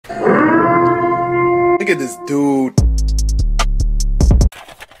at this dude.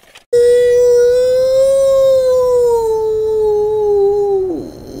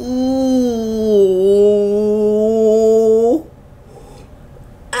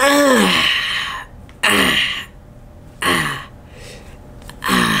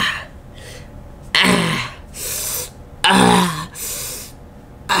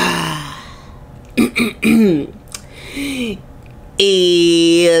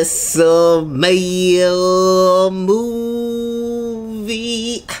 SML movie.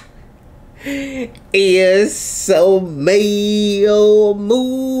 SML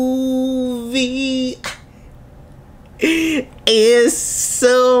movie.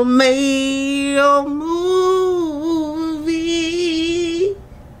 SML movie.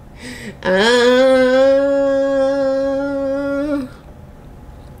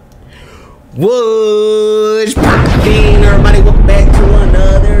 What's poppin', everybody? Welcome back to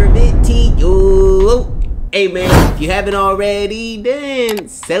another video. Hey man, if you haven't already done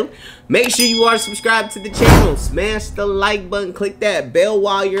so, make sure you are subscribed to the channel. Smash the like button, click that bell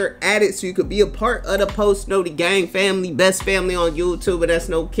while you're at it so you could be a part of the Post Noti Gang family, best family on YouTube, and that's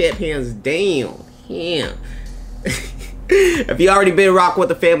no cap, hands down. Yeah. If you already been rock with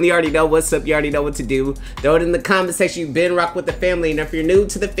the family, you already know what's up, you already know what to do. Throw it in the comment section, you've been rock with the family. And if you're new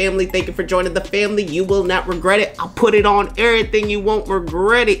to the family, thank you for joining the family. You will not regret it. I'll put it on everything, you won't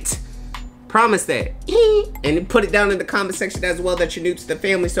regret it. Promise that. And put it down in the comment section as well that you're new to the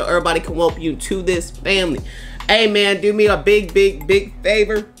family so everybody can welcome you to this family. Hey man, do me a big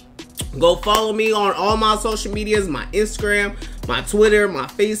favor. Go follow me on all my social medias, my Instagram, my Twitter, my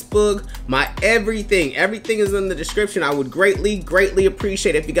Facebook, my everything. Everything is in the description. I would greatly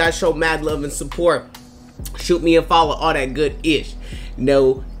appreciate it if you guys show mad love and support. Shoot me a follow, all that good ish.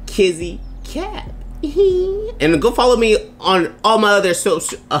 No kizzy cap. And go follow me on all my other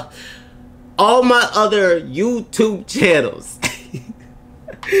social, all my other YouTube channels.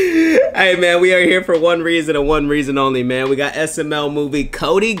 Hey man, we are here for one reason and one reason only, man. We got SML movie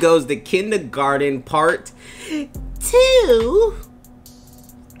Cody Goes to Kindergarten Part 2.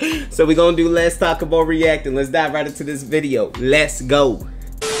 So we're gonna do Let's Talk About Reacting. Let's dive right into this video. Let's go.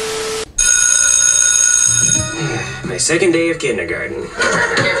 My second day of kindergarten.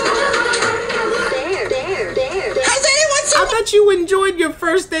 I thought you enjoyed your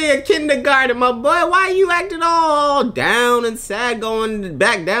first day of kindergarten, my boy. Why are you acting all down and sad going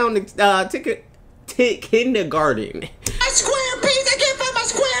back down to kindergarten? My square piece! I can't find my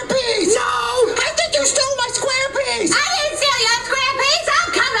square piece! No! I think you stole my square piece! I didn't steal your square piece! I'm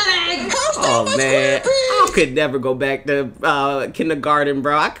coming! Who stole my square piece? I could never go back to kindergarten,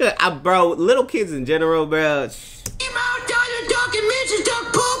 bro. Bro, little kids in general, bro.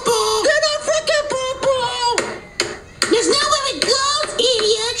 There's nowhere it goes,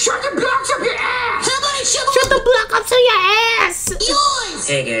 idiot! Shut the blocks up your ass! Somebody Shut the block up to your ass! Yours!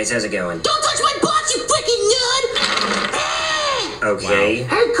 Hey guys, how's it going? Don't touch my box, you freaking nut! Okay. Wow.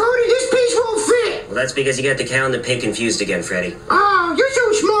 Hey Cody, this piece won't fit! Well, that's because you got the cow and the pig confused again, Freddy. Oh, you're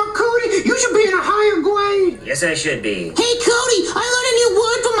so smart, Cody! You should be in a higher grade! Yes, I should be. Hey Cody, I learned a new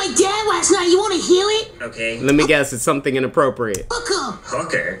word from my dad last night. You wanna hear it? Okay. Let me guess, it's something inappropriate. Hooker!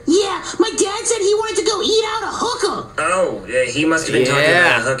 Hooker? Yeah, my dad said he wanted to go eat out a hooker! Oh, he must have been talking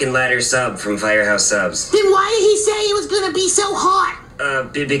about a hook and ladder sub from Firehouse Subs. Then why did he say it was gonna be so hot?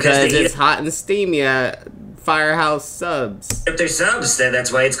 Because it's hot and steamy at Firehouse Subs. If they're subs,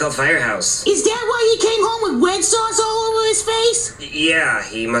 that's why it's called Firehouse. Is that why he came home with red sauce all over his face? Yeah,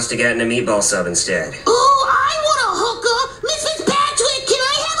 he must have gotten a meatball sub instead. Oh, I want a hooker! Miss Fitzpatrick, can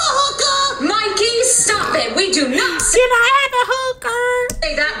I have a hooker? Mikey, stop it! We do not Can I have a hooker?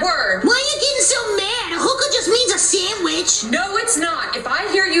 say that word! Why are you getting so mad? A hooker just means a sandwich. No, it's not. If I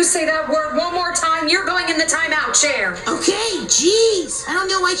hear you say that word one more time, you're going in the timeout chair. Okay, jeez. I don't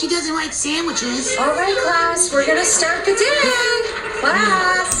know why she doesn't like sandwiches. All right, class, we're gonna start the day.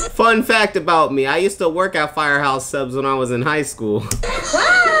 Class! Fun fact about me, I used to work at Firehouse Subs when I was in high school.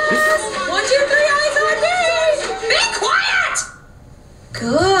 Class! 1, 2, 3, eyes on me! Be quiet!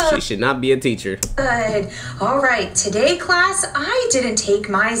 Good. She should not be a teacher. Good. All right, today, class, I didn't take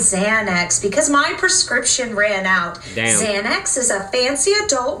my Xanax because my prescription ran out. Damn. Xanax is a fancy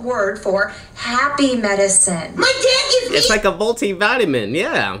adult word for happy medicine. My dad gives me It's like a multivitamin,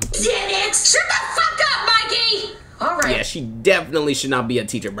 yeah. Xanax. Shut the fuck up, Mikey! All right. Yeah, she definitely should not be a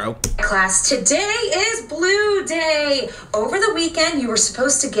teacher, bro. Class, today is Blue Day. Over the weekend, you were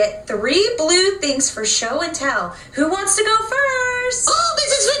supposed to get 3 blue things for show and tell. Who wants to go first? Oh,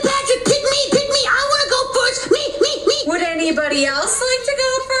 Mrs. Fitzpatrick, pick me. I want to go first. Me. Would anybody else like to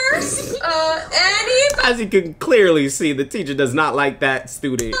go first? Anybody? As you can clearly see, the teacher does not like that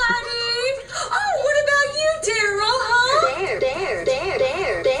student. Oh, what about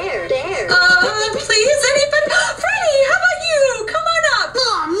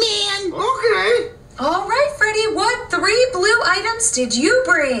items did you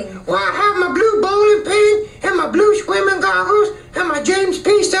bring? Well, I have my blue bowling pin and my blue swimming goggles and my James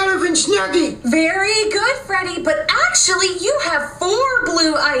P. Sullivan Snuggie. Very good, Freddy, but actually you have 4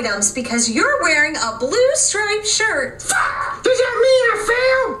 blue items because you're wearing a blue striped shirt. Fuck! Does that mean I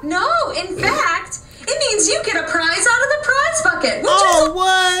failed? No, in fact, it means you get a prize out of the prize bucket, which Oh, is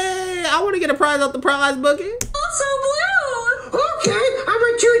what? I want to get a prize out the prize bucket. also blue. Okay, I'm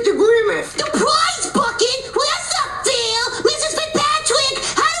gonna choose the grimace. The prize bucket? Well, that's not fair. Mrs. Fitzpatrick,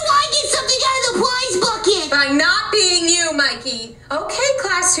 how do I get something out of the prize bucket? By not being you, Mikey. Okay,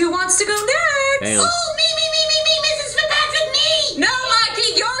 class, who wants to go next? Damn. Oh, me, Mrs. Fitzpatrick, me. No,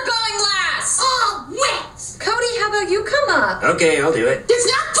 Mikey, you're going last. Oh, rats. Cody, how about you come up? Okay, I'll do it. That's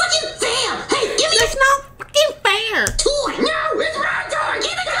not fucking fair. Hey, give me That's not fucking fair. a toy. No, it's my toy.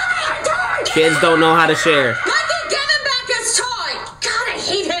 Give it to me. My toy. Kids don't know how to share. Mikey, give him back his toy. God, I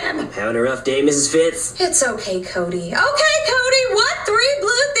hate him. Having a rough day, Mrs. Fitz? It's okay, Cody. Okay, Cody, what 3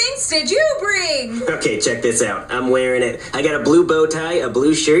 blue things did you bring? Okay, check this out. I'm wearing it. I got a blue bow tie, a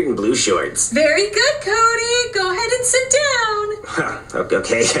blue shirt, and blue shorts. Very good, Cody. Go ahead and sit down. Huh,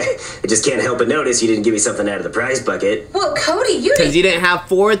 okay. I just can't help but notice you didn't give me something out of the prize bucket. Well, Cody, you Because you didn't have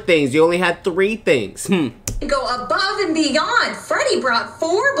 4 things. You only had 3 things. didn't go above and beyond. Freddie brought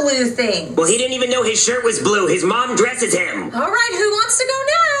 4 blue things. Well, he didn't even know his shirt was blue. His mom dresses him. All right, who wants to go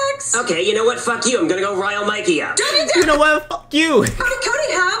next? Okay, you know what? Fuck you. I'm gonna go rile Mikey up. Don't you You know what? Fuck you.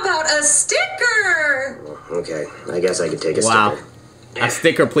 Cody, how about a sticker? Okay, I guess I can take a Wow. sticker. A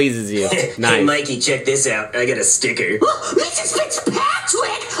sticker pleases you. Hey, Nice. Mikey, check this out. I got a sticker. Oh, Mrs.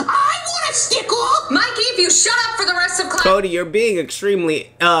 Fitzpatrick, I want a sticker. Mikey, if you shut up for the rest of class. Cody, you're being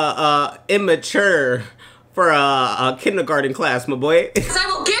extremely immature for a kindergarten class, my boy. I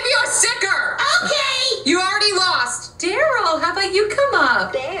will give you a sticker. Okay. You already lost. Daryl, how about you come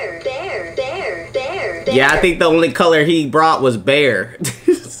up? There. Yeah, I think the only color he brought was bear.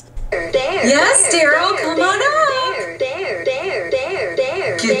 Yes, Daryl, come on up.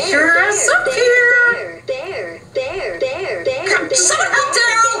 Get your ass up here. Someone help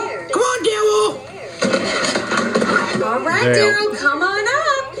Daryl. Come on, Daryl. All right, Daryl. Daryl, come on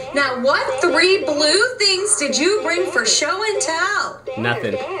up. Now, what 3 blue things did you bring for show and tell?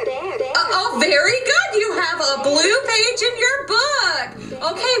 Nothing. Oh, very good. You have a blue page in your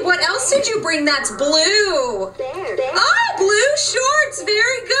book. Okay, what else did you bring that's blue? Oh, blue shorts.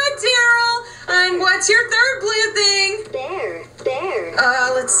 Very good, Daryl. And what's your 3rd blue thing?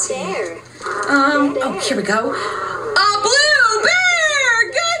 Let's see. Oh, here we go. A blue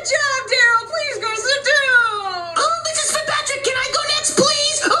bear. Good job, Daryl. Please go sit down. Oh, Mrs. Fitzpatrick, can I go next,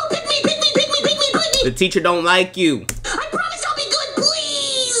 please? Oh, pick me. The teacher don't like you. I promise I'll be good,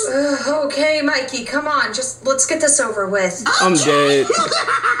 please. Okay, Mikey, come on. Just let's get this over with. I'm dead.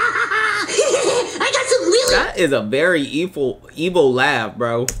 I got some really That is a very evil laugh,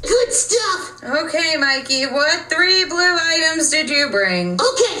 bro. good stuff. Okay, Mikey, what 3 blue items did you bring?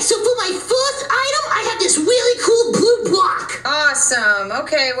 Okay, so for my first item, I have this really cool blue block. Awesome.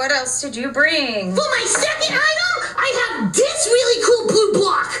 Okay, what else did you bring? For my second item, I have this really cool blue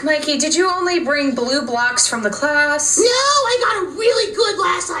block. Mikey, did you only bring blue blocks from the class? No, I got a really good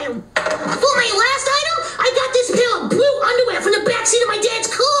last item. For my last item, I got this pair of blue underwear from the backseat of my dad's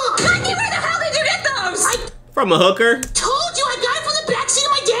car. Mikey, where the hell did you get those? I From a hooker? told you I got it from the backseat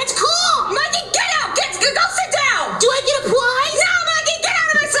of my dad's car. Mikey, get out! Go sit down! Do I get a prize? No, Mikey, get out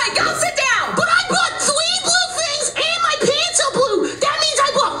of my sight! Go sit down! But I bought 3 blue things and my pants are blue. That means I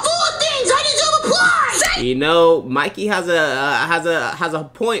bought 4 things. I deserve a prize. You know, Mikey has a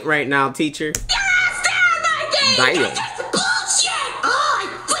point right now, teacher. Your ass down, Mikey! Damn. Bullshit! Oh, I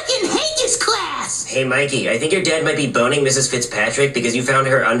freaking hate this class. Hey, Mikey, I think your dad might be boning Mrs. Fitzpatrick because you found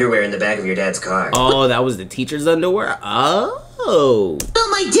her underwear in the back of your dad's car. Oh, that was the teacher's underwear? Oh. Well,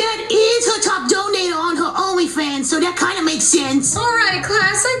 my dad is her top donator on her OnlyFans, so that kind of makes sense. All right,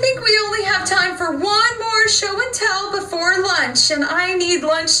 class, I think we only have time for one more show and tell before lunch, and I need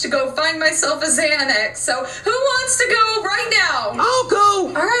lunch to go find myself a Xanax. So who wants to go right now? I'll go.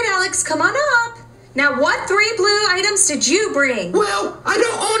 All right, Alex, come on up. Now, what 3 blue items did you bring? Well, I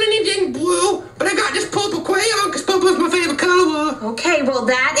don't own anything blue, but I got this purple crayon because purple is my favorite color. Okay, well,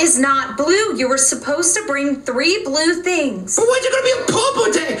 that is not blue. You were supposed to bring 3 blue things. But when's it gonna be a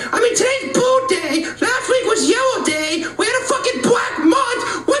purple day? I mean, today's blue day. Last week was yellow day. We had a fucking black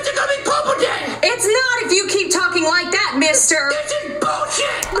month. When's it gonna be purple day? It's not if you keep talking like that, mister. This is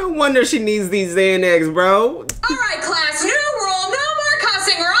bullshit. No wonder she needs these Xanax, bro. All right, class, new rule, no more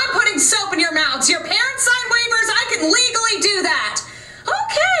cussing or I'm putting soap in your mouths. Your parents sign waivers, I can legally do that.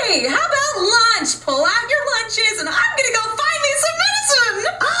 Okay, how about lunch? Pull out your lunches and I'm gonna go find me some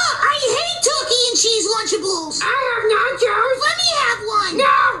medicine. I hate turkey and cheese Lunchables. I have nachos.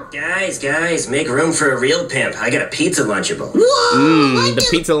 Guys, make room for a real pimp. I got a pizza Lunchable. Whoa! The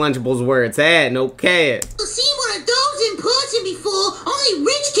pizza Lunchable's where it's at. No cat. I've seen one of those in person before. Only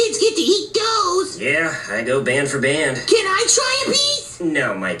rich kids get to eat those. Yeah, I go band for band. Can I try a piece?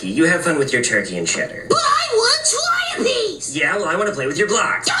 No, Mikey, you have fun with your turkey and cheddar. But I want to try a piece. Yeah, well, I want to play with your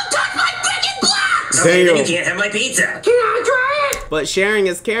blocks. Don't touch my freaking blocks! Okay, then Damn. you can't have my pizza. Can I try it? But sharing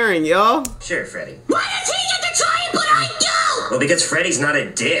is caring, y'all. Sure, Freddy. Why does he get to try it, but I don't? Well, because Freddy's not a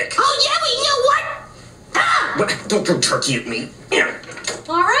dick. Oh yeah, we know what? Ah! What? Don't throw turkey at me. Yeah.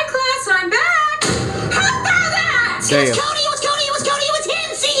 All right, class, I'm back. How about that? Damn. It was Cody, it was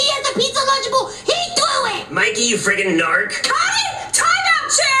him. See, he has the pizza Lunchable. He threw it. Mikey, you friggin' narc. Cody, timeout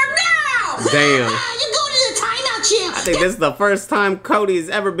chair now. Damn. You go to the timeout chair. I think this is the first time Cody's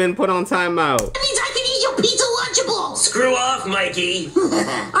ever been put on timeout. That means I can eat your pizza Lunchable. Screw off, Mikey.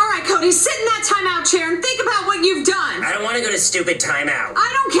 All right, Cody, sit in that timeout chair and think about what you've done. I don't want to go to stupid timeout. I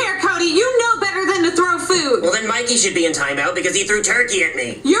don't care, Cody. You know better than to throw food. Well, then Mikey should be in timeout because he threw turkey at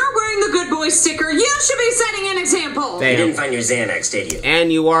me. You're wearing the good boy sticker. You should be setting an example. You didn't Damn. find your Xanax, did you?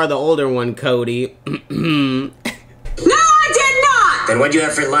 And you are the older one, Cody. No, I did not. Then what'd you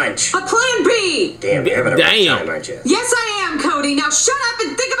have for lunch? A plan B. Damn, you're having a rough Damn. time, aren't you? Yes, I am, Cody. Now shut up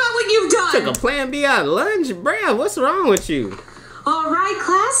and think about what you've done. Took a plan B at lunch, bruh. What's wrong with you? All right,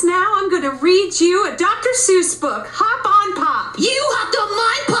 class, now I'm going to read you a Dr. Seuss book, Hop on Pop. You hopped on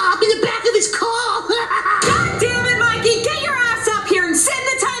my pop in the back of his car. God damn it, Mikey, get your ass up here and sit in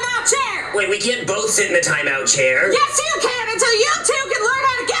the timeout chair. Wait, we can't both sit in the timeout chair. Yes, you can until you two can learn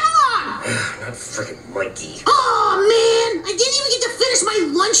how to get along. Not freaking Mikey. Oh man, I didn't even get to finish my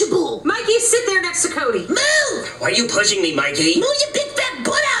Lunchable. Mikey, sit there next to Cody. Move! Why are you pushing me, Mikey? Move your big fat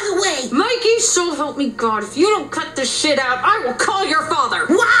butt out of the way. Mikey, so help me God, if you don't cut this shit out, I will call your father.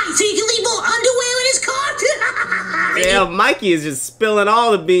 Why? So you can leave more underwear in his car? Yeah, Mikey is just spilling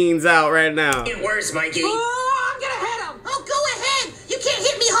all the beans out right now. Get worse, Mikey. Oh, I'm gonna hit him. Oh, go ahead. You can't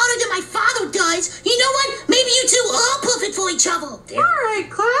hit me harder than my father does. You know what? Maybe you two are perfect for each other. All right,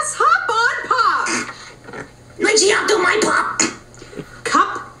 class, hop on pop. Then she hopped on my pop.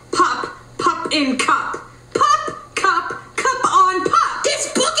 Cup, pop, pop in cup. Pop, cup on pop.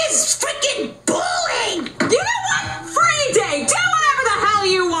 This book is freaking boring. You know what? Free day. Do whatever the hell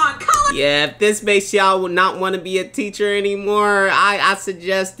you want. Color Yeah, if this makes y'all not want to be a teacher anymore, I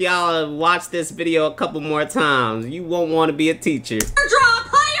suggest y'all watch this video a couple more times. You won't want to be a teacher. draw,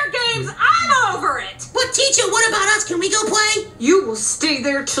 play your games. I'm over it. But teacher, what about us? Can we go play? You will stay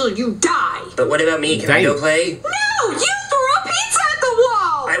there till you die. But what about me? Can I Damn. go play? No, you threw a pizza at the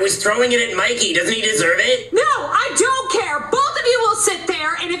wall. I was throwing it at Mikey. Doesn't he deserve it? No, I don't care. Both of you will sit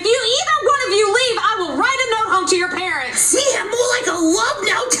there, and if either one of you leave, I will write a note home to your parents. Yeah, more like a love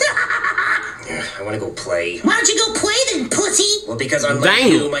note. I want to go play. Why don't you go play then, pussy? Well, because unlike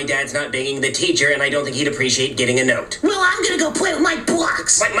Damn. you, my dad's not banging the teacher, and I don't think he'd appreciate getting a note. Well, I'm gonna go play with my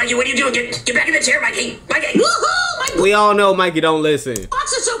blocks. Mikey, what are you doing? Get back in the chair, Mikey! Mikey! Woohoo! My We all know Mikey don't listen.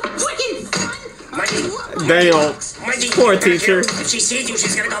 blocks are so freaking fun. Mikey. I love my Damn. blocks. Mikey, Poor get back teacher. here. If she sees you,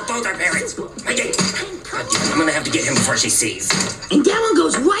 she's gonna call both our parents. Mikey! I'm gonna have to get him before she sees. And that one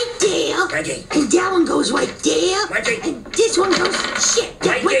goes right there. Mikey! And that one goes right there. Mikey. And this one goes shit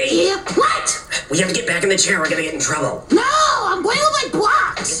that right Mikey. there. What? We have to get back in the chair. We're gonna get in trouble. No, I'm playing with my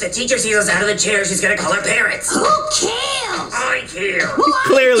blocks. If the teacher sees us out of the chair, she's gonna call our parents. Who cares? I care. Well, I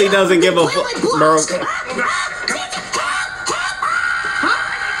Clearly don't. doesn't give a Play with fuck, my bro. blocks. Teacher,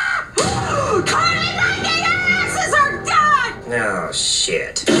 help! Cody, Mikey, your asses are done. Oh,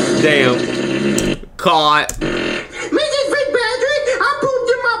 shit. Damn. Caught. Mrs. Fitzpatrick, I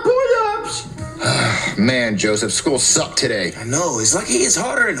pooped in my pull-ups. Man, Joseph, school sucked today. I know, it's like it gets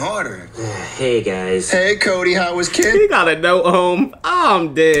harder and harder. Hey, guys. Hey, Cody, how was He kid? got a note home.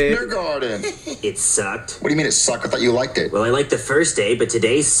 I'm dead. Kindergarten. It sucked. What do you mean it sucked? I thought you liked it. Well, I liked the first day, but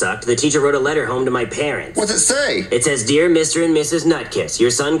today sucked. The teacher wrote a letter home to my parents. What's it say? It says, Dear Mr. and Mrs. Nutkiss, your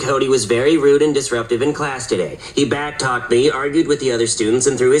son Cody was very rude and disruptive in class today. He backtalked me, argued with the other students,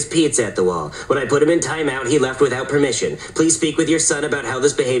 and threw his pizza at the wall. When I put him in timeout, he left without permission. Please speak with your son about how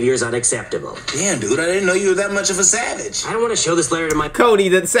this behavior is unacceptable. Damn, dude, I didn't know you were that much of a savage. I don't want to show this letter to my Cody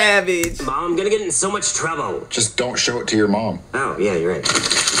the Savage. mom. I'm gonna get in so much trouble. Just don't show it to your mom. Oh, yeah, you're right.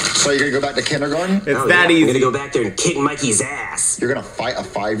 So you're gonna go back to kindergarten? It's Oh, that yeah, I'm easy. gonna go back there and kick Mikey's ass. You're gonna fight a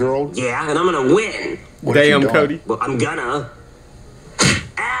 5-year-old? Yeah, and I'm gonna win. What if you Damn, don't? Cody. Well, I'm gonna.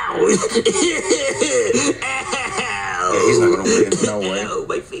 Ow! Ow! Yeah, he's not gonna win. No way. Ow,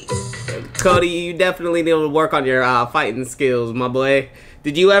 my feet. Cody, you definitely need to work on your fighting skills, my boy.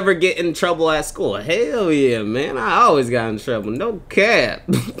 Did you ever get in trouble at school? Hell yeah, man. I always got in trouble. No cap.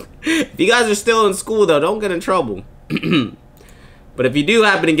 If you guys are still in school, though, don't get in trouble. But if you do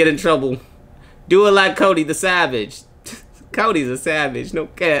happen to get in trouble, do it like Cody the Savage. Cody's a savage, no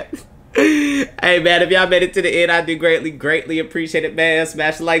cap. Hey man, if y'all made it to the end, I do greatly appreciate it, man.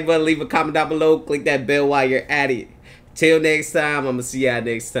 Smash the like button, leave a comment down below, click that bell while you're at it. Till next time, I'm gonna see y'all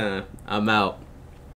next time. I'm out.